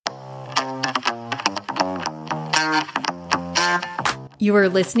You are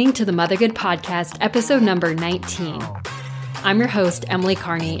listening to the Mothergood Podcast, episode number 19. I'm your host, Emily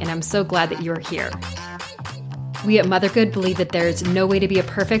Carney, and I'm so glad that you're here. We at Mothergood believe that there's no way to be a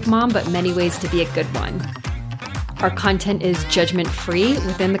perfect mom, but many ways to be a good one. Our content is judgment-free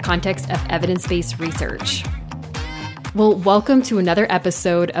within the context of evidence-based research. Well, welcome to another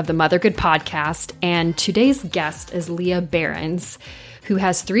episode of the Mothergood Podcast, and today's guest is Leah Behrens, who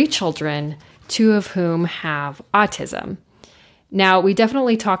has 3 children, 2 of whom have autism. Now, we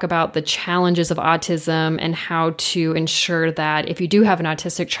definitely talk about the challenges of autism and how to ensure that if you do have an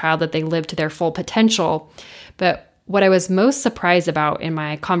autistic child, that they live to their full potential. But what I was most surprised about in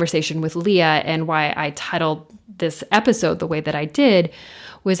my conversation with Leah and why I titled this episode the way that I did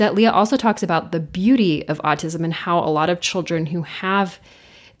was that Leah also talks about the beauty of autism and how a lot of children who have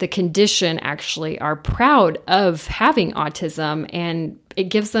the condition actually are proud of having autism, and it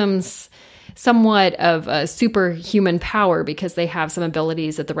gives them somewhat of a superhuman power because they have some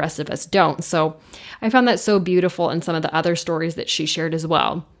abilities that the rest of us don't. So I found that so beautiful in some of the other stories that she shared as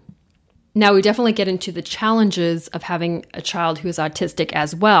well. Now, we definitely get into the challenges of having a child who is autistic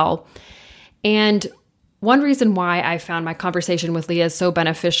as well. And one reason why I found my conversation with Leah so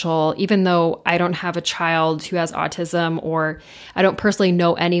beneficial, even though I don't have a child who has autism or I don't personally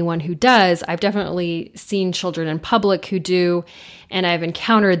know anyone who does, I've definitely seen children in public who do, and I've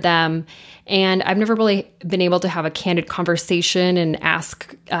encountered them. And I've never really been able to have a candid conversation and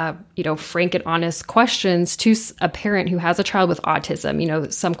ask, frank and honest questions to a parent who has a child with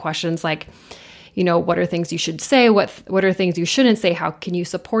autism. Some questions like, what are things you should say? What are things you shouldn't say? How can you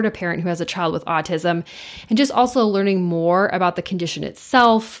support a parent who has a child with autism? And just also learning more about the condition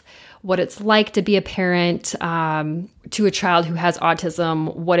itself, what it's like to be a parent to a child who has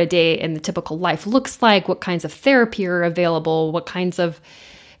autism, what a day in the typical life looks like, what kinds of therapy are available, what kinds of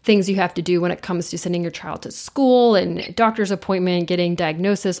things you have to do when it comes to sending your child to school and doctor's appointment, getting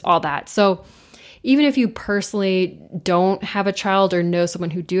diagnosis, all that. So even if you personally don't have a child or know someone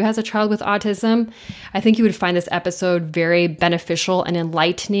who has a child with autism, I think you would find this episode very beneficial and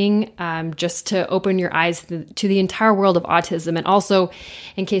enlightening, just to open your eyes to the entire world of autism. And also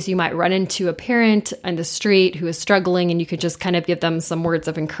in case you might run into a parent on the street who is struggling, and you could just kind of give them some words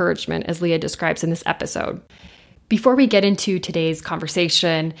of encouragement, as Leah describes in this episode. Before we get into today's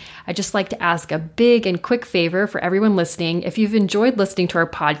conversation, I'd just like to ask a big and quick favor for everyone listening. If you've enjoyed listening to our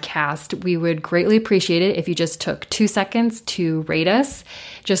podcast, we would greatly appreciate it if you just took 2 seconds to rate us.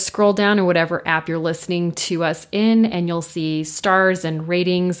 Just scroll down in whatever app you're listening to us in, and you'll see stars and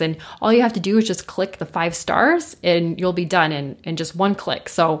ratings. And all you have to do is just click the 5 stars, and you'll be done in just one click.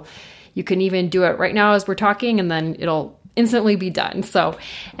 So you can even do it right now as we're talking, and then it'll instantly be done. So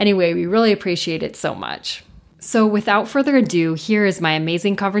anyway, we really appreciate it so much. So without further ado, here is my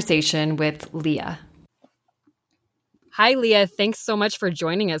amazing conversation with Leah. Hi, Leah. Thanks so much for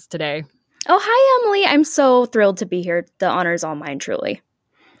joining us today. Oh, hi, Emily. I'm so thrilled to be here. The honor is all mine, truly.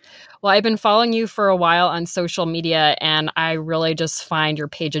 Well, I've been following you for a while on social media, and I really just find your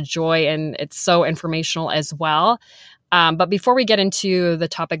page a joy, and it's so informational as well. But before we get into the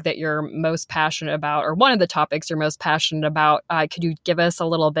topic that you're most passionate about, or one of the topics you're most passionate about, could you give us a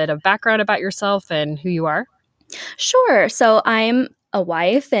little bit of background about yourself and who you are? Sure. So I'm a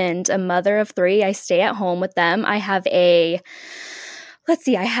wife and a mother of 3. I stay at home with them. I have a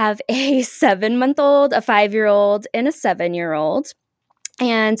 7-month-old, a 5-year-old, and a 7-year-old.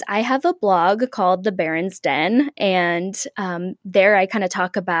 And I have a blog called The Behrens Den. And there I kind of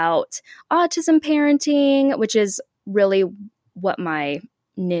talk about autism parenting, which is really what my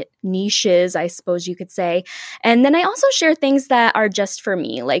niche is, I suppose you could say. And then I also share things that are just for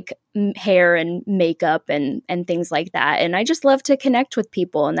me, like hair and makeup and things like that. And I just love to connect with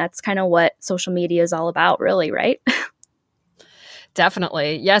people. And that's kind of what social media is all about, really, right?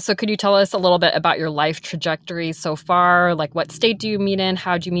 Definitely. Yeah. So could you tell us a little bit about your life trajectory so far? Like, what state do you meet in?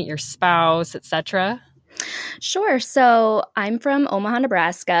 How'd you meet your spouse, etc.? Sure. So I'm from Omaha,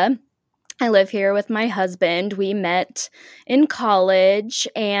 Nebraska. I live here with my husband. We met in college,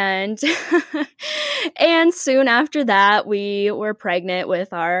 and and soon after that, we were pregnant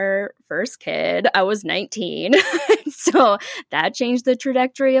with our first kid. I was 19, so that changed the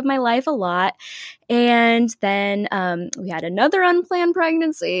trajectory of my life a lot. And then we had another unplanned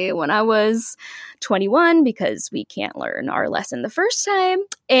pregnancy when I was 21 because we can't learn our lesson the first time.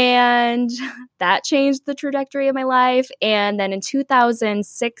 And that changed the trajectory of my life. And then in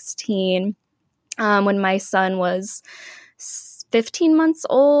 2016, when my son was 15 months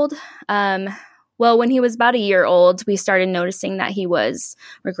old, when he was about a year old, we started noticing that he was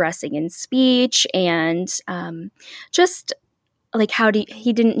regressing in speech and just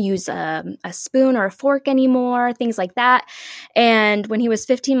he didn't use a spoon or a fork anymore, things like that. And when he was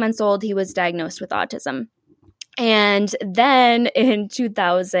 15 months old, he was diagnosed with autism. And then in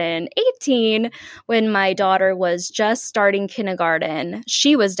 2018, when my daughter was just starting kindergarten,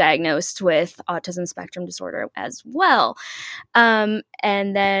 she was diagnosed with autism spectrum disorder as well. And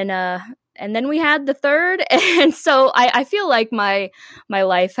then we had the third. And so I feel like my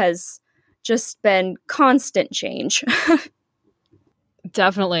life has just been constant change.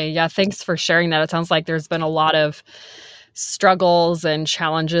 Definitely. Yeah. Thanks for sharing that. It sounds like there's been a lot of struggles and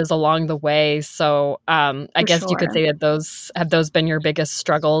challenges along the way. So I guess you could say that have those been your biggest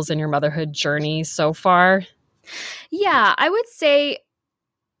struggles in your motherhood journey so far? Yeah, I would say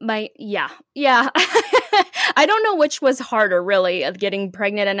yeah. I don't know which was harder, really, of getting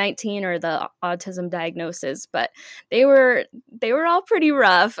pregnant at 19 or the autism diagnosis, but they were all pretty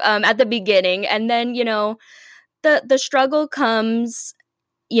rough at the beginning. And then, the struggle comes,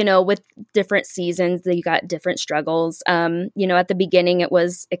 with different seasons, that you got different struggles. At the beginning, it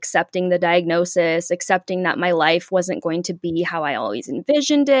was accepting the diagnosis, accepting that my life wasn't going to be how I always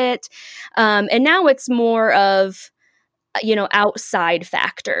envisioned it. And now it's more of, outside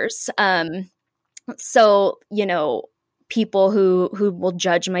factors. So, people who will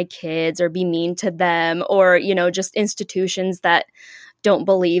judge my kids or be mean to them, or, just institutions that don't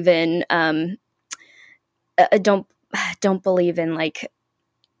believe in, don't believe in like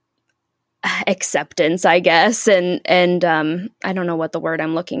acceptance, I guess. And I don't know what the word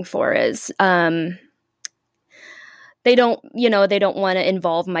I'm looking for is. They don't want to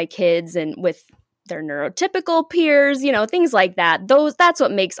involve my kids and with their neurotypical peers, things like that. That's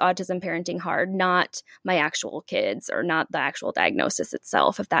what makes autism parenting hard, not my actual kids or not the actual diagnosis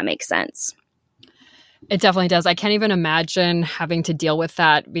itself, if that makes sense. It definitely does. I can't even imagine having to deal with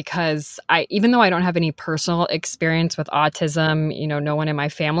that because even though I don't have any personal experience with autism, no one in my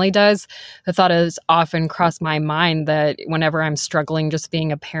family does, the thought has often crossed my mind that whenever I'm struggling just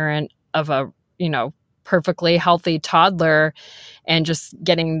being a parent of a, perfectly healthy toddler and just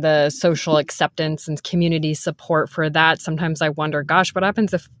getting the social acceptance and community support for that, sometimes I wonder, gosh, what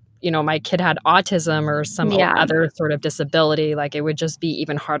happens if my kid had autism or some other sort of disability? Like it would just be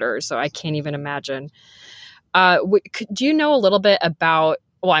even harder. So I can't even imagine. Do you know a little bit about,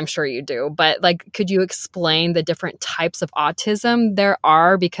 well, I'm sure you do, but could you explain the different types of autism there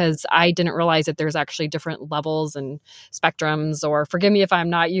are? Because I didn't realize that there's actually different levels and spectrums, or forgive me if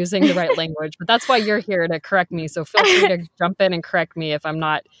I'm not using the right language, but that's why you're here to correct me. So feel free to jump in and correct me if I'm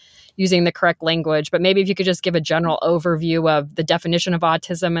not using the correct language, but maybe if you could just give a general overview of the definition of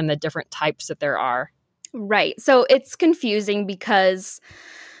autism and the different types that there are. Right. So it's confusing because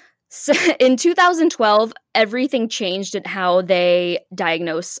in 2012, everything changed in how they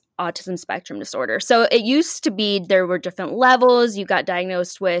diagnose autism spectrum disorder. So it used to be there were different levels. You got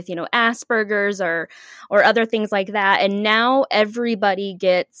diagnosed with, Asperger's or other things like that. And now everybody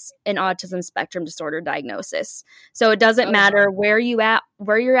gets an autism spectrum disorder diagnosis. So it doesn't matter where you're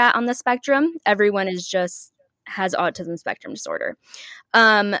at on the spectrum. Everyone has autism spectrum disorder.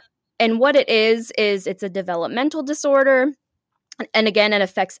 And what it is it's a developmental disorder. And again, it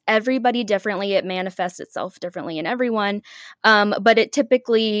affects everybody differently. It manifests itself differently in everyone. But it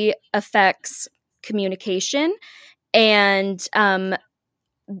typically affects communication. And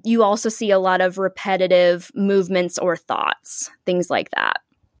you also see a lot of repetitive movements or thoughts, things like that.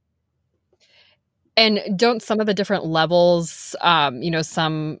 And don't some of the different levels,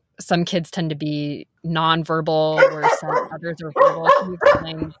 some kids tend to be nonverbal where some others are verbal. Can you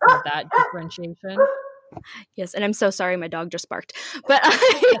explain that differentiation? Yes, and I'm so sorry my dog just barked. But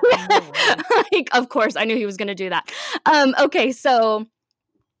of course, I knew he was going to do that. Okay, so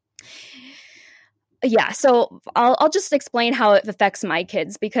yeah, so I'll just explain how it affects my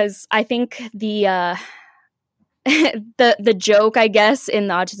kids, because I think the joke, I guess, in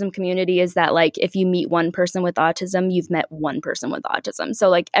the autism community is that if you meet one person with autism, you've met one person with autism.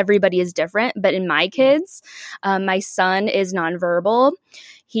 So everybody is different. But in my kids, my son is nonverbal.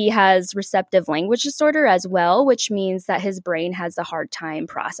 He has receptive language disorder as well, which means that his brain has a hard time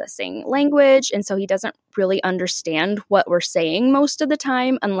processing language. And so he doesn't really understand what we're saying most of the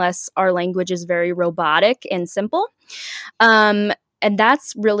time unless our language is very robotic and simple. And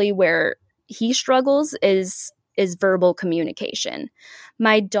that's really where he struggles is verbal communication.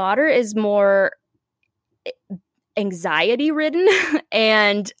 My daughter is more anxiety ridden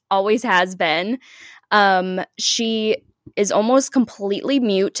and always has been. She is almost completely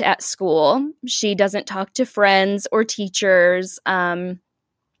mute at school. She doesn't talk to friends or teachers. And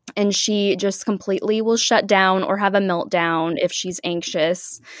she just completely will shut down or have a meltdown if she's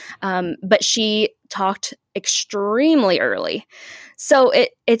anxious. But she talked extremely early. So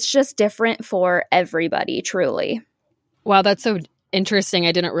it's just different for everybody, truly. Wow, that's so interesting.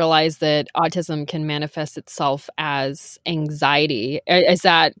 I didn't realize that autism can manifest itself as anxiety. Is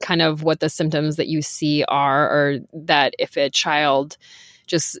that kind of what the symptoms that you see are, or that if a child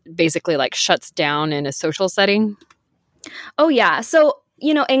just basically like shuts down in a social setting? Oh, yeah. So,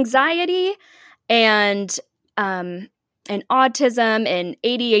 anxiety and autism and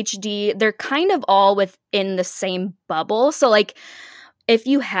ADHD, they're kind of all within the same bubble. So, like, if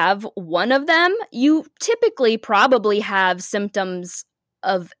you have one of them, you typically probably have symptoms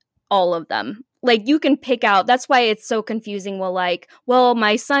of all of them. Like, you can pick out, that's why it's so confusing. Well,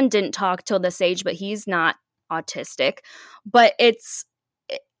 my son didn't talk till this age, but he's not autistic. But it's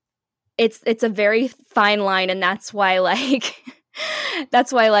a very fine line, and that's why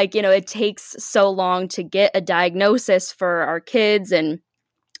it takes so long to get a diagnosis for our kids. And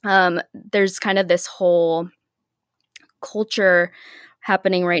there's kind of this whole culture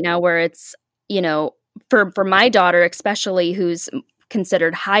happening right now where it's, for my daughter especially, who's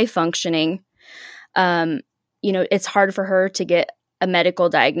considered high functioning, it's hard for her to get a medical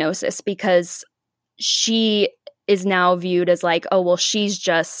diagnosis because she is now viewed as like, oh, well, she's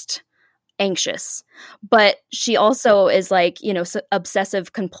just anxious. But she also is like,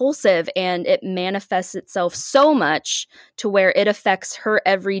 obsessive compulsive, and it manifests itself so much to where it affects her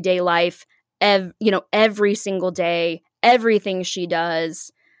everyday life, every single day, everything she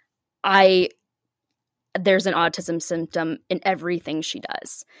does. There's an autism symptom in everything she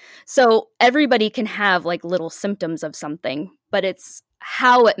does. So everybody can have like little symptoms of something, but it's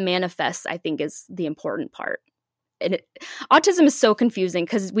how it manifests, I think, is the important part. And autism is so confusing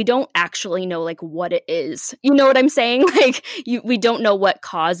because we don't actually know like what it is. You know what I'm saying? Like we don't know what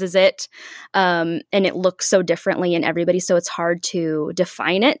causes it. And it looks so differently in everybody. So it's hard to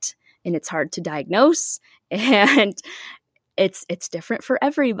define it, and it's hard to diagnose, and it's different for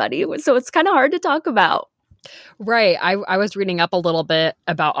everybody. So it's kind of hard to talk about. Right. I was reading up a little bit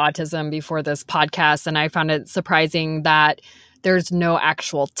about autism before this podcast, and I found it surprising that there's no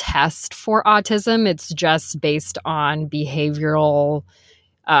actual test for autism. It's just based on behavioral,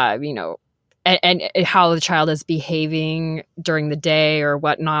 and how the child is behaving during the day or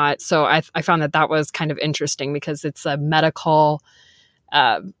whatnot. So I found that was kind of interesting because it's a medical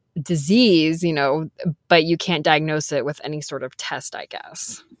disease, but you can't diagnose it with any sort of test, I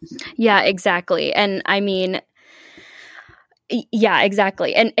guess. Yeah, exactly. And I mean, yeah,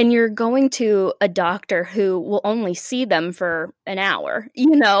 exactly. And you're going to a doctor who will only see them for an hour,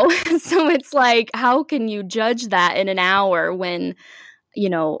 So it's like, how can you judge that in an hour when,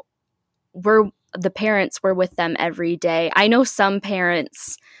 the parents were with them every day? I know some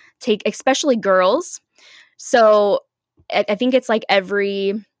parents take, especially girls. So I think it's like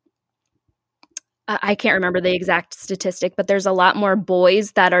I can't remember the exact statistic, but there's a lot more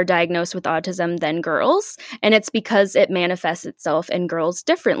boys that are diagnosed with autism than girls. And it's because it manifests itself in girls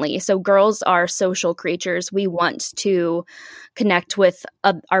differently. So girls are social creatures. We want to connect with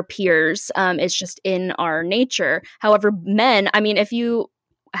our peers. It's just in our nature. However, men, I mean, if you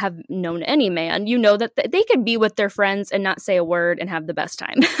have known any man, you know that they could be with their friends and not say a word and have the best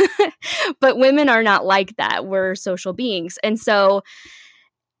time. But women are not like that. We're social beings. And so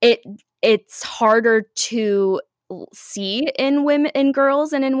it's harder to see in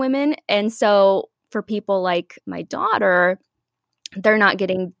girls and in women. And so for people like my daughter, they're not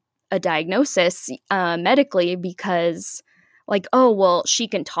getting a diagnosis medically because like, oh, well, she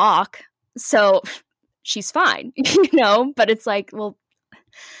can talk, so she's fine, but it's like, well,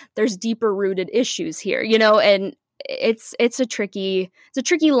 there's deeper rooted issues here, and it's a tricky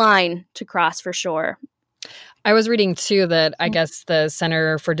line to cross for sure. I was reading too that I guess the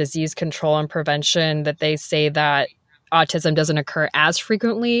Center for Disease Control and Prevention, that they say that autism doesn't occur as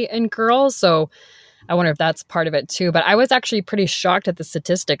frequently in girls. So I wonder if that's part of it too. But I was actually pretty shocked at the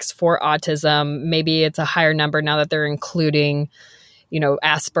statistics for autism. Maybe it's a higher number now that they're including,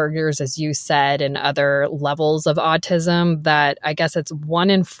 Asperger's, as you said, and other levels of autism, that I guess it's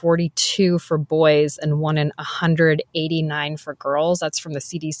 1 in 42 for boys and 1 in 189 for girls. That's from the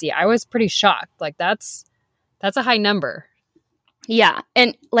CDC. I was pretty shocked. Like that's a high number. Yeah.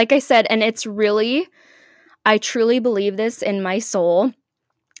 And like I said, and it's really, I truly believe this in my soul,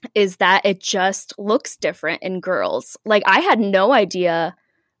 is that it just looks different in girls. Like I had no idea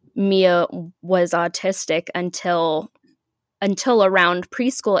Mia was autistic until around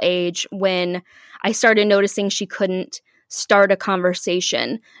preschool age, when I started noticing she couldn't start a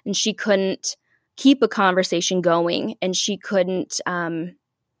conversation and she couldn't keep a conversation going, and she couldn't,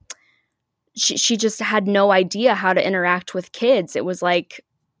 she just had no idea how to interact with kids. It was like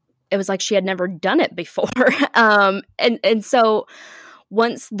it was like she had never done it before. And so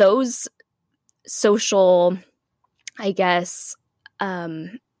once those social, I guess,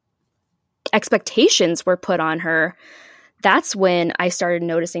 expectations were put on her, that's when I started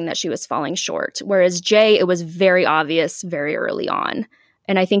noticing that she was falling short. Whereas Jay, it was very obvious very early on.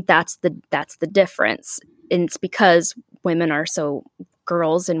 And I think that's the difference. And it's because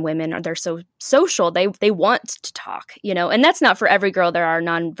girls and women they're so social. They want to talk, and that's not for every girl. There are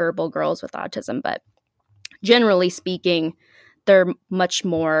nonverbal girls with autism, but generally speaking, they're much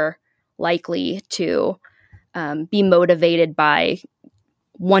more likely to be motivated by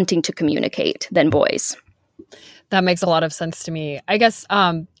wanting to communicate than boys. That makes a lot of sense to me. I guess,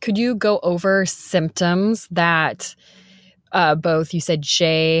 could you go over symptoms that both, you said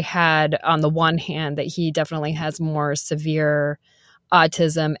Jay had, on the one hand, that he definitely has more severe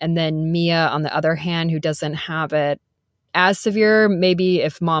autism, and then Mia, on the other hand, who doesn't have it as severe? Maybe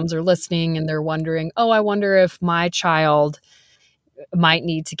if moms are listening and they're wondering, oh, I wonder if my child might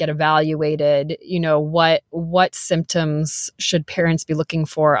need to get evaluated, what symptoms should parents be looking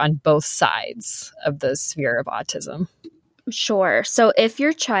for on both sides of the sphere of autism? Sure. So if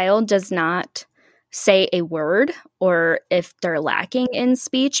your child does not say a word, or if they're lacking in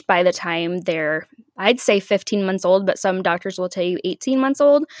speech by the time they're, I'd say 15 months old, but some doctors will tell you 18 months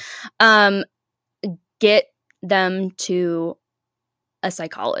old, get them to a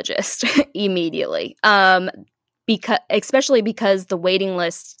psychologist immediately. Especially because the waiting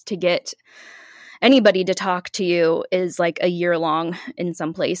list to get anybody to talk to you is like a year long in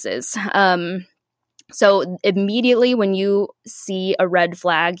some places. So immediately when you see a red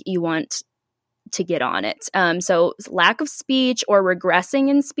flag, you want to get on it. So lack of speech or regressing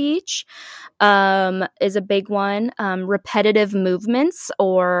in speech is a big one. Repetitive movements,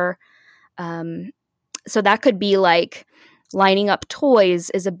 or so that could be like lining up toys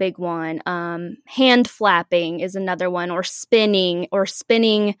is a big one. Hand flapping is another one, or spinning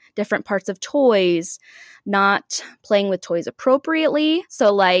different parts of toys, not playing with toys appropriately.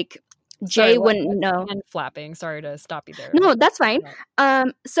 So like Jay wouldn't know. Hand flapping. Sorry to stop you there. No, that's fine.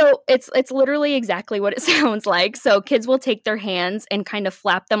 So it's literally exactly what it sounds like. So kids will take their hands and kind of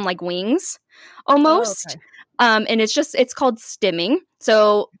flap them like wings almost. Oh, okay. And it's called stimming.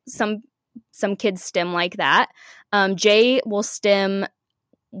 So some kids stim like that. Jay will stim.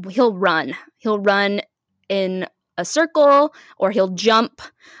 He'll run in a circle, or he'll jump.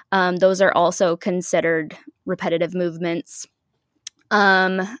 Those are also considered repetitive movements.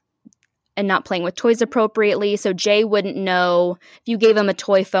 And not playing with toys appropriately. So Jay wouldn't know, if you gave him a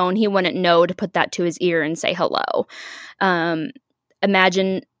toy phone, he wouldn't know to put that to his ear and say hello.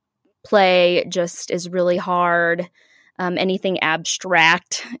 Imagine play just is really hard. Anything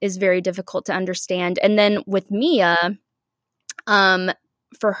abstract is very difficult to understand. And then with Mia, for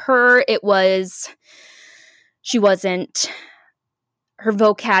her, her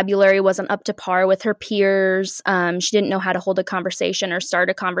vocabulary wasn't up to par with her peers. She didn't know how to hold a conversation or start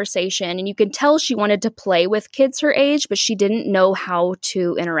a conversation. And you could tell she wanted to play with kids her age, but she didn't know how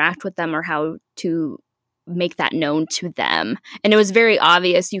to interact with them or how to make that known to them. And it was very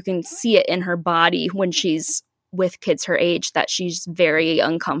obvious. You can see it in her body when she's with kids her age that she's very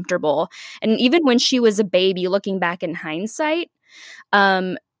uncomfortable. And even when she was a baby, looking back in hindsight,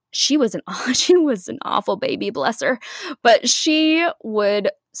 she was an awful baby, bless her. But she would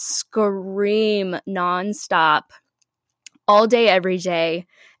scream nonstop all day, every day,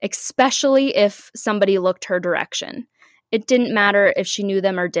 especially if somebody looked her direction. It didn't matter if she knew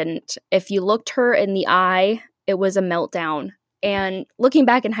them or didn't. If you looked her in the eye, it was a meltdown. And looking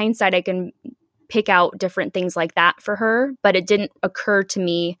back in hindsight, I can pick out different things like that for her, but it didn't occur to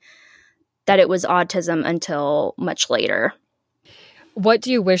me that it was autism until much later. What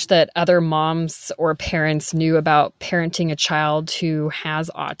do you wish that other moms or parents knew about parenting a child who has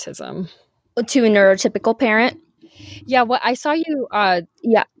autism? To a neurotypical parent? Yeah, I saw you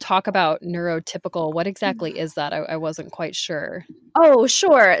talk about neurotypical. What exactly is that? I wasn't quite sure. Oh,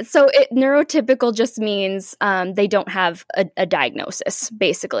 sure. So neurotypical just means they don't have a diagnosis,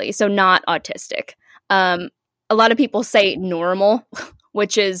 basically. So not autistic. A lot of people say normal,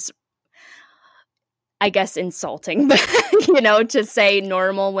 which is, I guess, insulting, but to say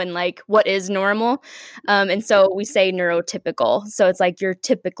normal when like, what is normal? And so we say neurotypical. So it's like you're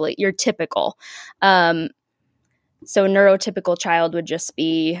typical. So neurotypical child would just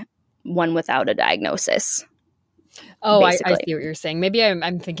be one without a diagnosis. Oh, I see what you're saying. Maybe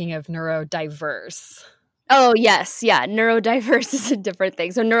I'm thinking of neurodiverse. Oh, yes. Yeah. Neurodiverse is a different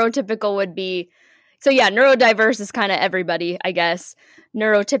thing. So neurotypical would be, neurodiverse is kind of everybody, I guess.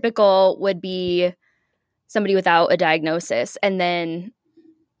 Neurotypical would be somebody without a diagnosis. And then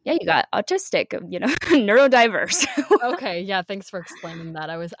Yeah, you got autistic, neurodiverse. Okay, yeah, thanks for explaining that.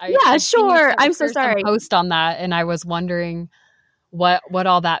 Yeah, I'd seen sure. I'm so some sorry. post on that, and I was wondering what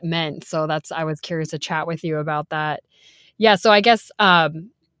all that meant. So I was curious to chat with you about that. Yeah, so I guess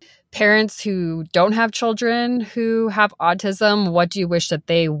parents who don't have children who have autism, what do you wish that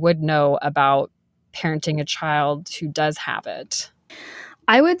they would know about parenting a child who does have it?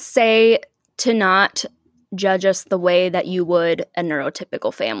 I would say to not judge us the way that you would a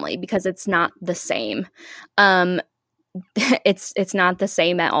neurotypical family, because it's not the same. It's not the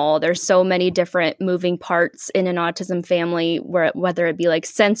same at all. There's so many different moving parts in an autism family, whether it be like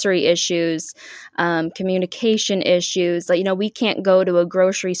sensory issues, communication issues. Like, we can't go to a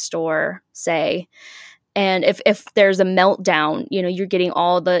grocery store, say, and if there's a meltdown, you're getting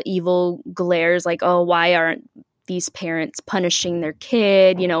all the evil glares like, oh, why aren't these parents punishing their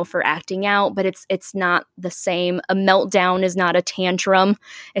kid, for acting out? But it's not the same. A meltdown is not a tantrum.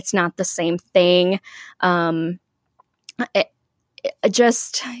 It's not the same thing.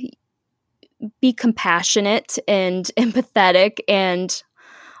 Just be compassionate and empathetic and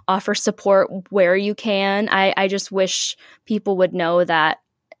offer support where you can. I just wish people would know that,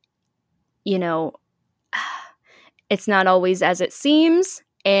 it's not always as it seems,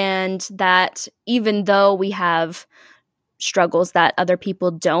 and that even though we have struggles that other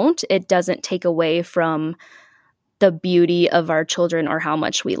people don't, it doesn't take away from the beauty of our children or how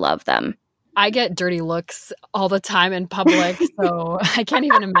much we love them. I get dirty looks all the time in public, so I can't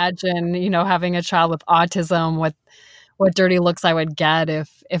even imagine, having a child with autism, what dirty looks I would get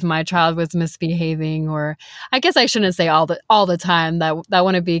if my child was misbehaving. Or I guess I shouldn't say all the time. That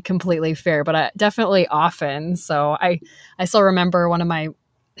wouldn't be completely fair, but definitely often. So I still remember one of my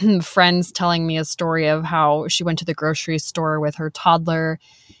friends telling me a story of how she went to the grocery store with her toddler,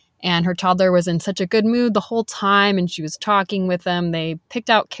 and her toddler was in such a good mood the whole time, and she was talking with them. They picked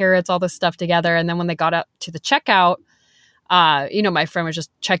out carrots, all this stuff together, and then when they got up to the checkout, my friend was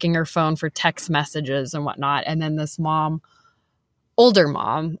just checking her phone for text messages and whatnot, and then this older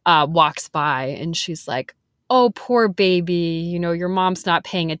mom, walks by, and she's like, "Oh, poor baby, your mom's not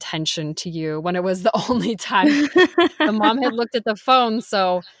paying attention to you," when it was the only time the mom had looked at the phone.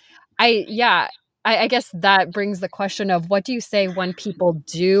 So I guess that brings the question of, what do you say when people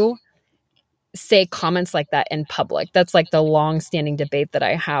do say comments like that in public? That's like the long-standing debate that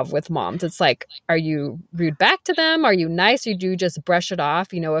I have with moms. It's like, are you rude back to them? Are you nice? Or do you just brush it off?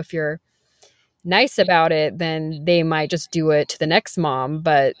 If you're nice about it, then they might just do it to the next mom.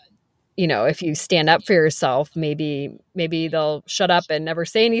 But if you stand up for yourself, maybe they'll shut up and never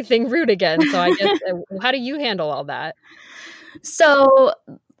say anything rude again. So I guess, how do you handle all that? So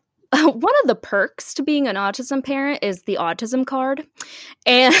one of the perks to being an autism parent is the autism card.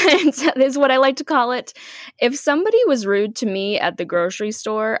 And this is what I like to call it. If somebody was rude to me at the grocery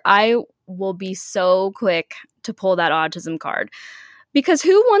store, I will be so quick to pull that autism card. Because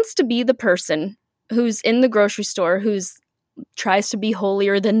who wants to be the person who's in the grocery store who's tries to be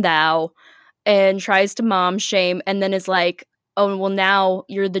holier than thou and tries to mom shame, and then is like, oh, well, now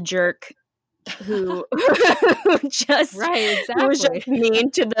you're the jerk who just Right, exactly. was just mean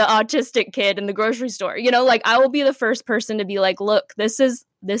to the autistic kid in the grocery store. I will be the first person to be like, look, this is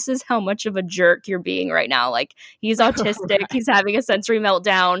how much of a jerk you're being right now. Like, he's autistic, right. He's having a sensory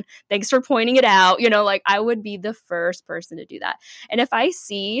meltdown. Thanks for pointing it out. I would be the first person to do that. And if I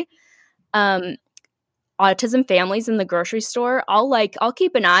see autism families in the grocery store, I'll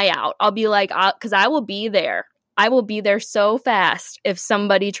keep an eye out. I'll be like, because I will be there. I will be there so fast if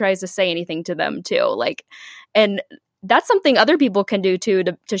somebody tries to say anything to them too. And that's something other people can do too,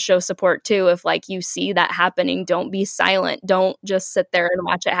 to show support too. If you see that happening, don't be silent. Don't just sit there and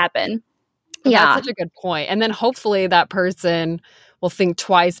watch it happen. Yeah. That's such a good point. And then hopefully that person will think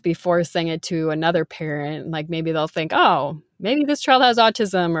twice before saying it to another parent. Like, maybe they'll think, oh, maybe this child has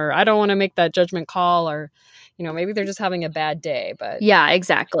autism, or I don't want to make that judgment call, or maybe they're just having a bad day. But yeah,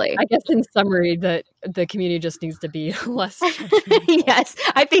 exactly. I guess in summary, the community just needs to be less judgmental. Yes,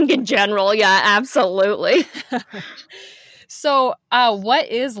 I think in general, yeah, absolutely. So what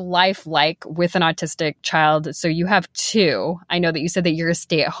is life like with an autistic child? So you have two. I know that you said that you're a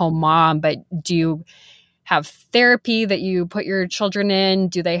stay-at-home mom, but do you have therapy that you put your children in?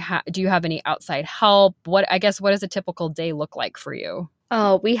 Do you have any outside help? What does a typical day look like for you?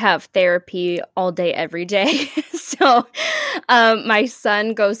 Oh, we have therapy all day, every day. So my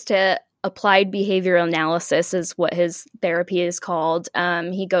son goes to applied behavioral analysis, is what his therapy is called.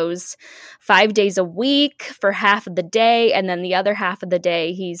 He goes 5 days a week for half of the day, and then the other half of the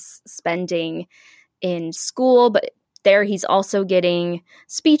day he's spending in school. But there he's also getting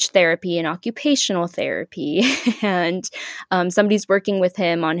speech therapy and occupational therapy, and somebody's working with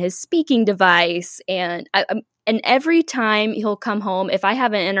him on his speaking device. And every time he'll come home, if I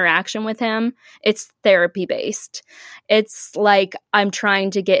have an interaction with him, it's therapy based. It's like I'm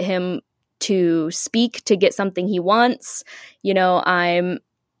trying to get him to speak to get something he wants.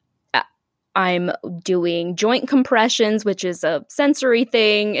 I'm doing joint compressions, which is a sensory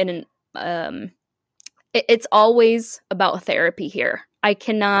thing, and it's always about therapy here. I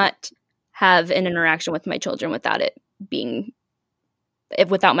cannot have an interaction with my children without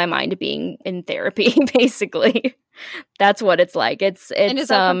my mind being in therapy. Basically, that's what it's like. And is that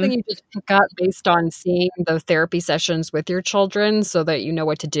something you just pick up based on seeing the therapy sessions with your children, so that you know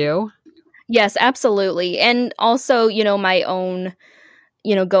what to do? Yes, absolutely, and also, my own.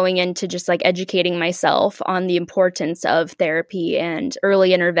 Going into just like educating myself on the importance of therapy and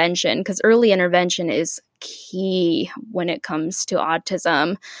early intervention, because early intervention is key when it comes to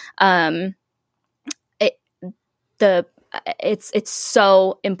autism. It's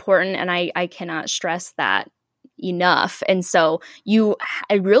so important, and I cannot stress that enough. And so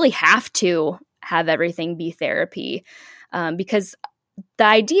I really have to have everything be therapy, because the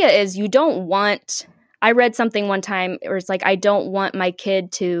idea is you don't want. I read something one time where it's like, I don't want my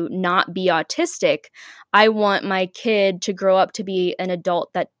kid to not be autistic. I want my kid to grow up to be an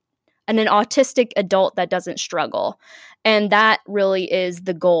autistic adult that doesn't struggle. And that really is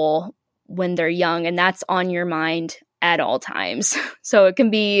the goal when they're young. And that's on your mind at all times. So it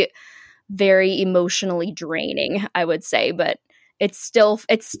can be very emotionally draining, I would say, but it's still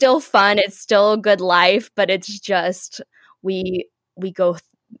fun. It's still a good life, but it's just, we go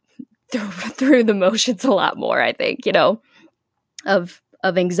through the motions a lot more, I think, of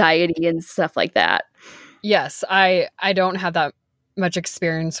anxiety and stuff like that. Yes, I don't have that much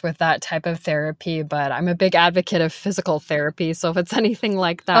experience with that type of therapy, but I'm a big advocate of physical therapy. So if it's anything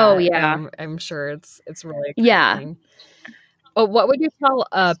like that, oh yeah, I'm sure it's really exciting. Yeah. What would you tell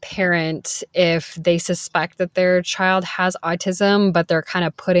a parent if they suspect that their child has autism, but they're kind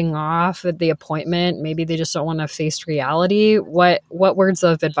of putting off the appointment? Maybe they just don't want to face reality. What words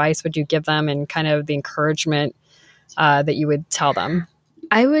of advice would you give them, and kind of the encouragement that you would tell them?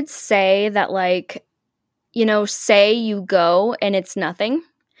 I would say that, like, say you go and it's nothing,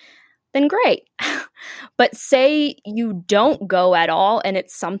 then great. But say you don't go at all and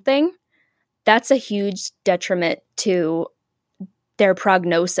it's something, that's a huge detriment to their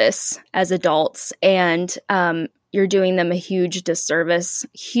prognosis as adults, and you're doing them a huge disservice.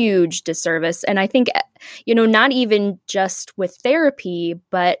 And I think, not even just with therapy,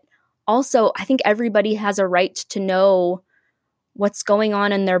 but also I think everybody has a right to know what's going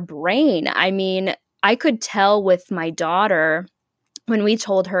on in their brain. I mean, I could tell with my daughter when we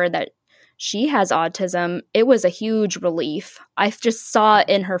told her that she has autism, it was a huge relief. I just saw it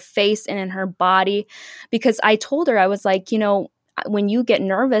in her face and in her body, because I told her, I was like, when you get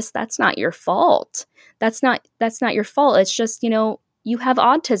nervous, that's not your fault. That's not your fault. It's just, you have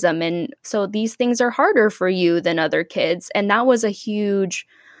autism. And so these things are harder for you than other kids. And that was a huge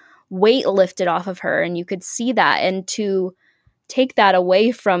weight lifted off of her. And you could see that. And to take that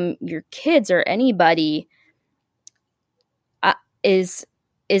away from your kids or anybody is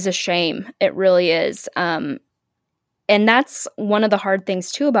a shame. It really is. And that's one of the hard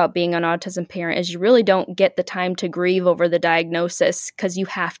things too about being an autism parent, is you really don't get the time to grieve over the diagnosis, because you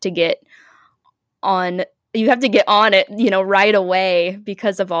have to get on it, right away,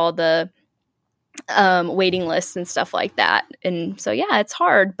 because of all the waiting lists and stuff like that. And so, yeah, it's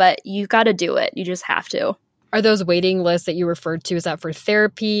hard, but you got to do it. You just have to. Are those waiting lists that you referred to, is that for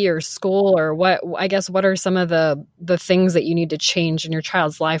therapy or school, or what? I guess, what are some of the things that you need to change in your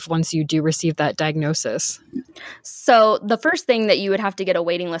child's life once you do receive that diagnosis? So the first thing that you would have to get a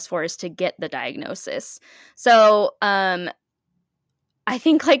waiting list for is to get the diagnosis. So I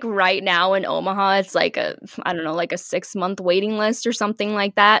think like right now in Omaha, it's like a 6-month waiting list or something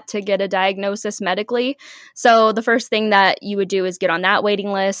like that to get a diagnosis medically. So the first thing that you would do is get on that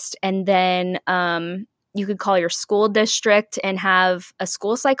waiting list, and then you could call your school district and have a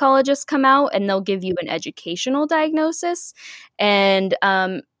school psychologist come out, and they'll give you an educational diagnosis. And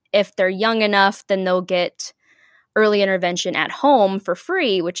if they're young enough, then they'll get early intervention at home for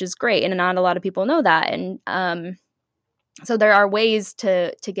free, which is great. And not a lot of people know that. And so there are ways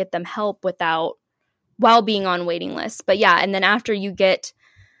to get them help while being on waiting lists. But yeah, and then after you get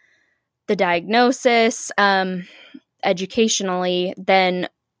the diagnosis educationally, then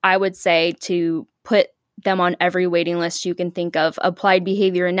I would say to put them on every waiting list you can think of: applied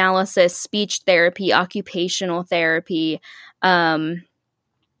behavior analysis, speech therapy, occupational therapy,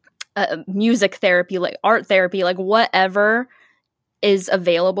 music therapy, like art therapy, like whatever is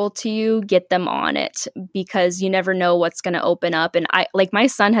available to you, get them on it, because you never know what's going to open up. And my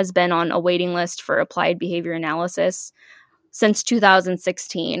son has been on a waiting list for applied behavior analysis since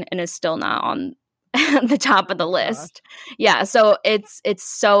 2016 and is still not on the top of the list. Yeah. So it's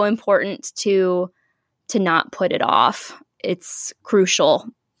so important to not put it off. It's crucial.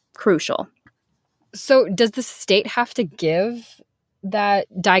 So does the state have to give that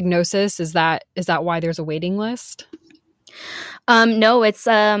diagnosis? Is that why there's a waiting list? No, it's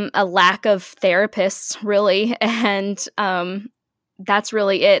a lack of therapists, really. And that's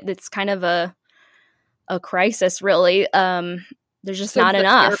really it. It's kind of a crisis, really. There's just not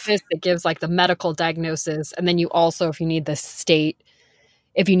enough. Therapist that gives like the medical diagnosis. And then you also, if you need the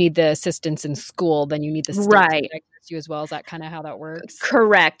assistance in school, then you need the state to diagnose you as well. Is that kind of how that works?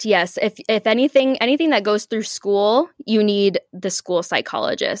 Correct. Yes. If anything that goes through school, you need the school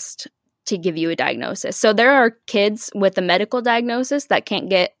psychologist to give you a diagnosis. So there are kids with a medical diagnosis that can't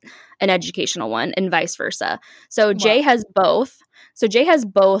get an educational one, and vice versa. So Jay has both. So Jay has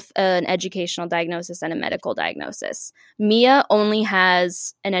both an educational diagnosis and a medical diagnosis. Mia only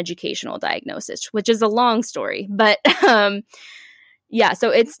has an educational diagnosis, which is a long story. But yeah,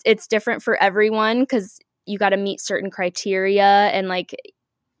 so it's different for everyone because you got to meet certain criteria, and like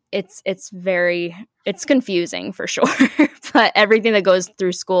it's confusing for sure. But everything that goes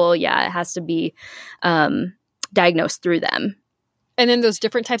through school, yeah, it has to be diagnosed through them. And then those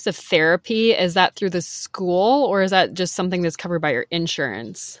different types of therapy, is that through the school, or is that just something that's covered by your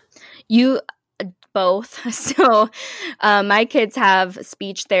insurance? Both. So my kids have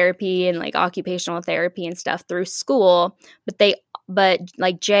speech therapy and like occupational therapy and stuff through school, but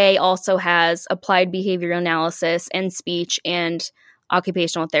like Jay also has applied behavior analysis and speech and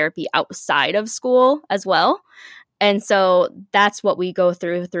occupational therapy outside of school as well. And so that's what we go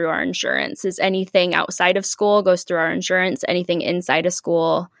through our insurance. Is anything outside of school goes through our insurance. Anything inside of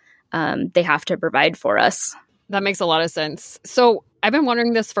school, they have to provide for us. That makes a lot of sense. So I've been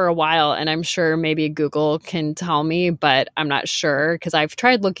wondering this for a while, and I'm sure maybe Google can tell me, but I'm not sure because I've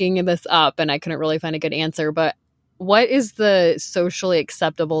tried looking this up and I couldn't really find a good answer. But what is the socially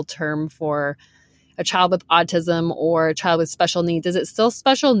acceptable term for a child with autism or a child with special needs? Is it still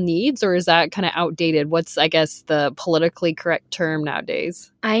special needs, or is that kind of outdated? What's, I guess, the politically correct term nowadays?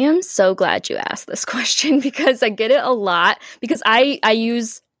 I am so glad you asked this question because I get it a lot, because I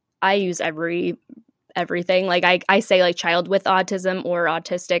use everything. Like I say like child with autism or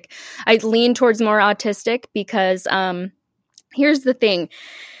autistic. I lean towards more autistic because here's the thing.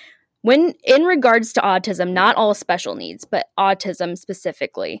 When in regards to autism, not all special needs, but autism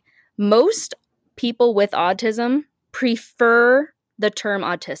specifically, most people with autism prefer the term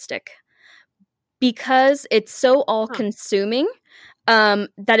autistic because it's so all-consuming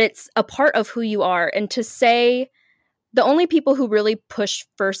that it's a part of who you are. And to say the only people who really push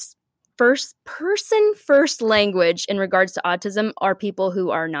first language in regards to autism are people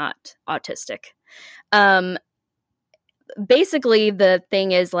who are not autistic. Basically, the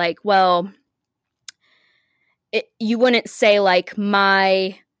thing is like, well, you wouldn't say like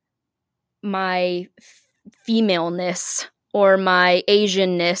my femaleness or my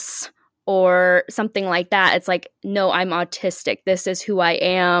Asianness or something like that. It's like, no, I'm autistic. This is who I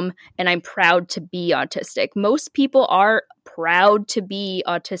am, and I'm proud to be autistic. Most people are proud to be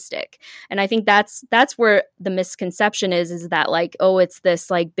autistic. And I think that's where the misconception is that like, oh, it's this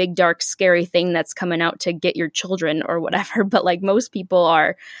like big, dark, scary thing that's coming out to get your children or whatever. But like most people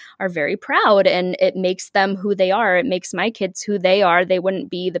are very proud, and it makes them who they are. It makes my kids who they are. They wouldn't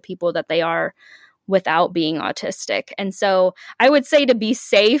be the people that they are without being autistic. And so I would say to be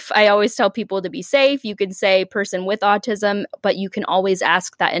safe, I always tell people to be safe. You can say person with autism, but you can always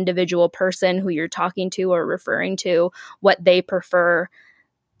ask that individual person who you're talking to or referring to what they prefer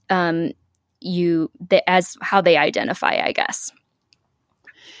as how they identify, I guess.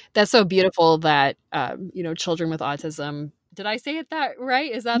 That's so beautiful that, children with autism. Did I say it that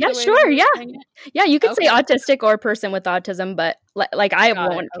right? Is that the way? Sure. Yeah. Yeah. You could say autistic or person with autism, but like I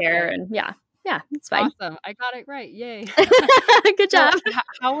won't care. And yeah, it's fine. Awesome. I got it right. Yay. Good job.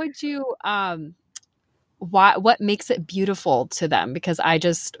 How would you, what makes it beautiful to them? Because I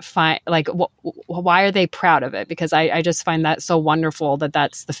just find like, why are they proud of it? Because I just find that so wonderful that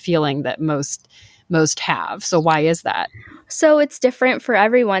that's the feeling that most have. So why is that? So it's different for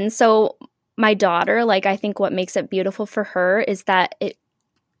everyone. So my daughter, like, I think what makes it beautiful for her is that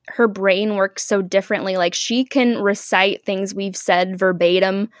her brain works so differently. Like she can recite things we've said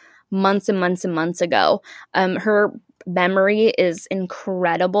verbatim months and months and months ago. Her memory is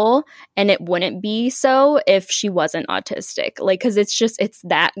incredible, and it wouldn't be so if she wasn't autistic. Like, because it's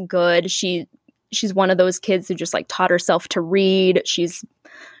that good. She's one of those kids who just like taught herself to read. She's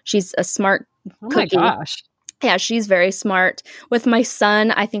a smart cookie. Oh my gosh. Yeah, she's very smart. With my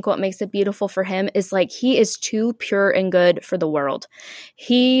son, I think what makes it beautiful for him is like he is too pure and good for the world.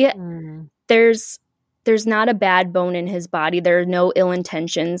 There's not a bad bone in his body. There are no ill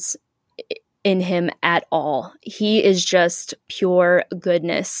intentions in him at all. He is just pure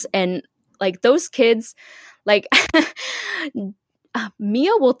goodness. And like those kids, like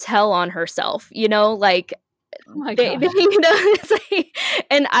Mia will tell on herself, like oh my they, it's like,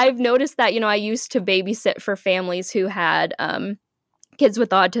 and I've noticed that, I used to babysit for families who had kids with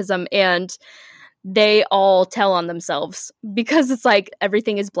autism, and they all tell on themselves because it's like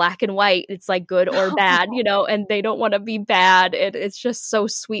everything is black and white. It's like good or bad, and they don't want to be bad. It's just so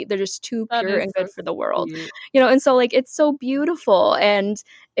sweet. They're just too pure and good for the world, and so like it's so beautiful, and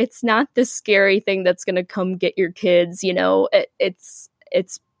it's not this scary thing that's going to come get your kids.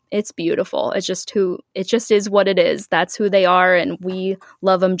 It's beautiful. It just is what it is. That's who they are, and we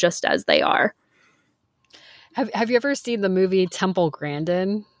love them just as they are. Have you ever seen the movie Temple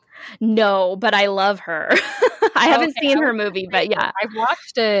Grandin? No, but I love her. I haven't seen her movie, but yeah. I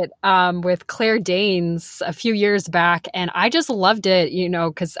watched it with Claire Danes a few years back, and I just loved it,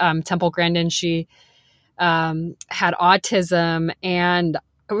 because Temple Grandin, she had autism, and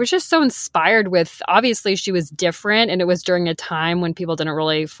I was just so inspired with, obviously she was different, and it was during a time when people didn't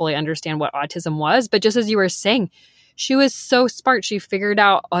really fully understand what autism was. But just as you were saying, she was so smart. She figured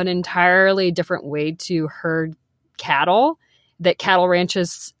out an entirely different way to herd cattle that cattle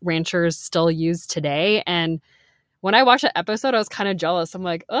ranchers still use today. And when I watched that episode, I was kind of jealous. I'm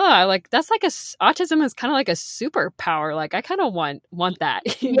like, oh, that's like autism is kind of like a superpower. Like I kind of want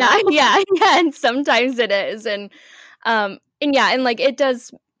that. Yeah. And sometimes it is. And like it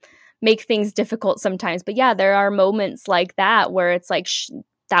does make things difficult sometimes. But yeah, there are moments like that where it's like,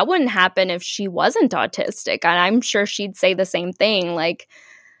 that wouldn't happen if she wasn't autistic. And I'm sure she'd say the same thing. Like,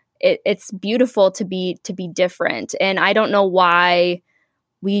 it's beautiful to be different. And I don't know why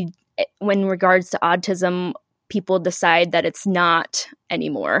when regards to autism, people decide that it's not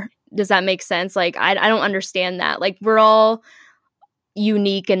anymore. Does that make sense? Like, I don't understand that. Like, we're all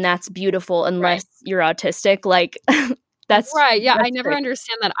unique, and that's beautiful unless you're autistic. Like, that's right. Yeah. that's I never great.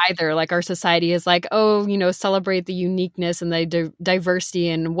 understand that either. Like our society is like, oh, celebrate the uniqueness and the diversity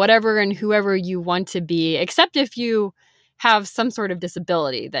and whatever and whoever you want to be, except if you have some sort of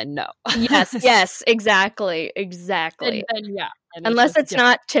disability, then no. Yes, exactly. And yeah. And Unless it's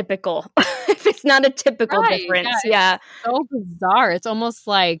not typical. If it's not a typical difference. Yeah. It's so bizarre. It's almost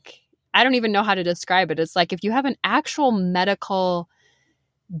like, I don't even know how to describe it. It's like if you have an actual medical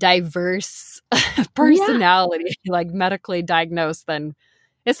diverse personality, like medically diagnosed, then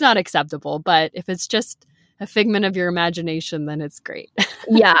it's not acceptable. But if it's just a figment of your imagination, then it's great.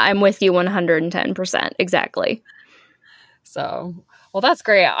 Yeah, I'm with you 110%. Exactly. So, well, that's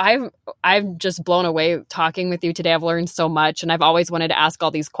great. I've just blown away talking with you today. I've learned so much, and I've always wanted to ask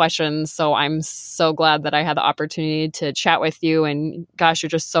all these questions. So I'm so glad that I had the opportunity to chat with you. And gosh, you're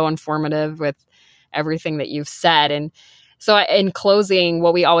just so informative with everything that you've said. And so in closing,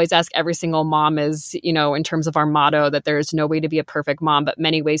 what we always ask every single mom is, in terms of our motto that there's no way to be a perfect mom, but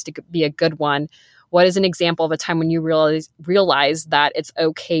many ways to be a good one. What is an example of a time when you realize that it's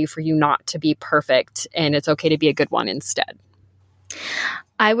okay for you not to be perfect and it's okay to be a good one instead?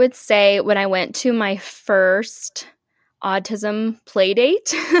 I would say when I went to my first autism play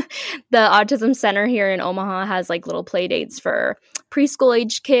date, the Autism Center here in Omaha has like little play dates for preschool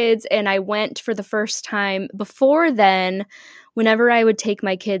age kids. And I went for the first time. Before then, whenever I would take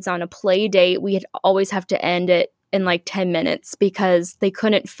my kids on a play date, we'd always have to end it in like 10 minutes because they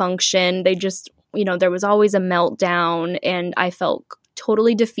couldn't function. They just, there was always a meltdown, and I felt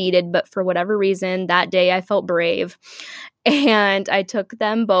totally defeated. But for whatever reason, that day I felt brave. And I took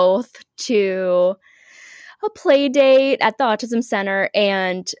them both to a play date at the Autism Center,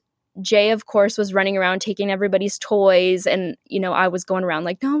 and Jay, of course, was running around taking everybody's toys, and I was going around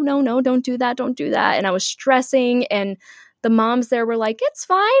like, no, don't do that, and I was stressing, and the moms there were like, it's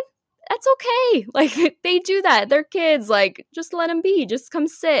fine, that's okay, like they do that, they're kids, like just let them be, just come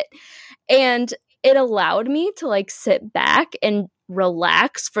sit. And it allowed me to like sit back and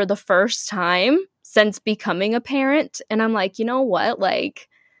relax for the first time since becoming a parent. And I'm like, you know what, like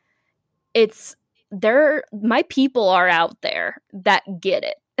my people are out there that get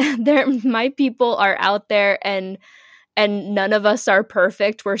it. My people are out there, and none of us are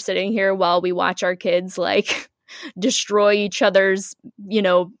perfect. We're sitting here while we watch our kids like destroy each other's,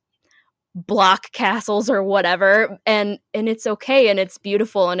 block castles or whatever, and it's okay, and it's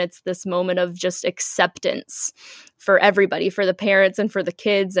beautiful, and it's this moment of just acceptance for everybody, for the parents and for the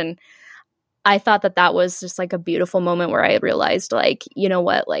kids. And I thought that was just like a beautiful moment where I realized, like, you know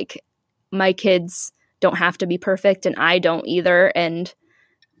what, like, my kids don't have to be perfect, and I don't either, and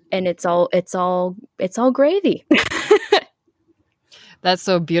it's all gravy. That's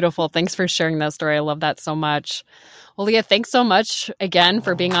so beautiful. Thanks for sharing that story. I love that so much. Well, Leah, thanks so much again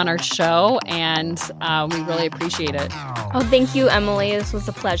for being on our show, and we really appreciate it. Oh, thank you, Emily. This was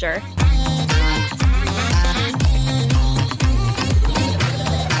a pleasure.